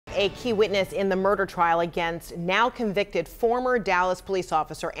A key witness in the murder trial against now convicted former Dallas police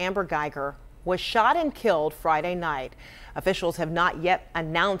officer Amber Guyger was shot and killed Friday night. Officials have not yet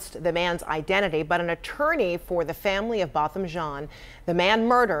announced the man's identity, but an attorney for the family of Botham Jean, the man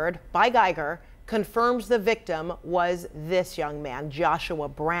murdered by Guyger, confirms the victim was this young man, Joshua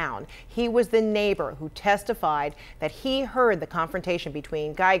Brown. He was the neighbor who testified that he heard the confrontation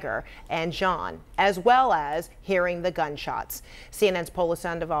between Guyger and Jean, as well as hearing the gunshots. CNN's Paula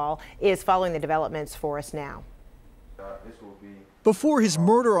Sandoval is following the developments for us now. Before his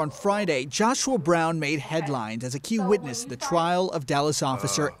murder on Friday, Joshua Brown made headlines as a key witness in the trial of Dallas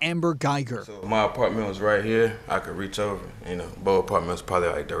officer Amber Guyger. So my apartment was right here. I could reach over. Both apartments probably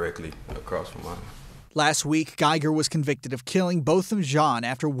like directly across from mine. Last week, Guyger was convicted of killing Botham Jean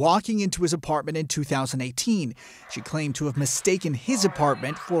after walking into his apartment in 2018. She claimed to have mistaken his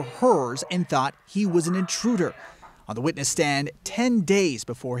apartment for hers and thought he was an intruder. On the witness stand, 10 days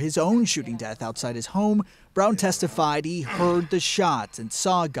before his own shooting death outside his home, Brown testified he heard the shots and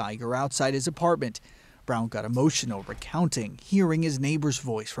saw Guyger outside his apartment. Brown got emotional recounting hearing his neighbor's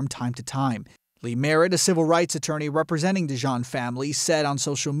voice from time to time. Lee Merritt, a civil rights attorney representing the Jean family, said on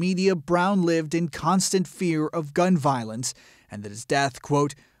social media Brown lived in constant fear of gun violence and that his death,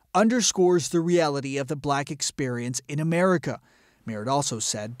 quote, underscores the reality of the black experience in America. Merritt also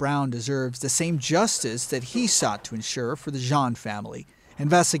said Brown deserves the same justice that he sought to ensure for the Jean family.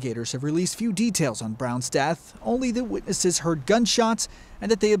 Investigators have released few details on Brown's death, only that witnesses heard gunshots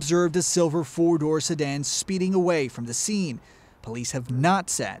and that they observed a silver four-door sedan speeding away from the scene. Police have not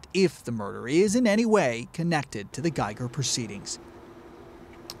said if the murder is in any way connected to the Guyger proceedings.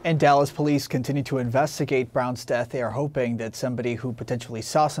 And Dallas police continue to investigate Brown's death. They are hoping that somebody who potentially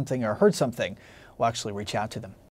saw something or heard something will actually reach out to them.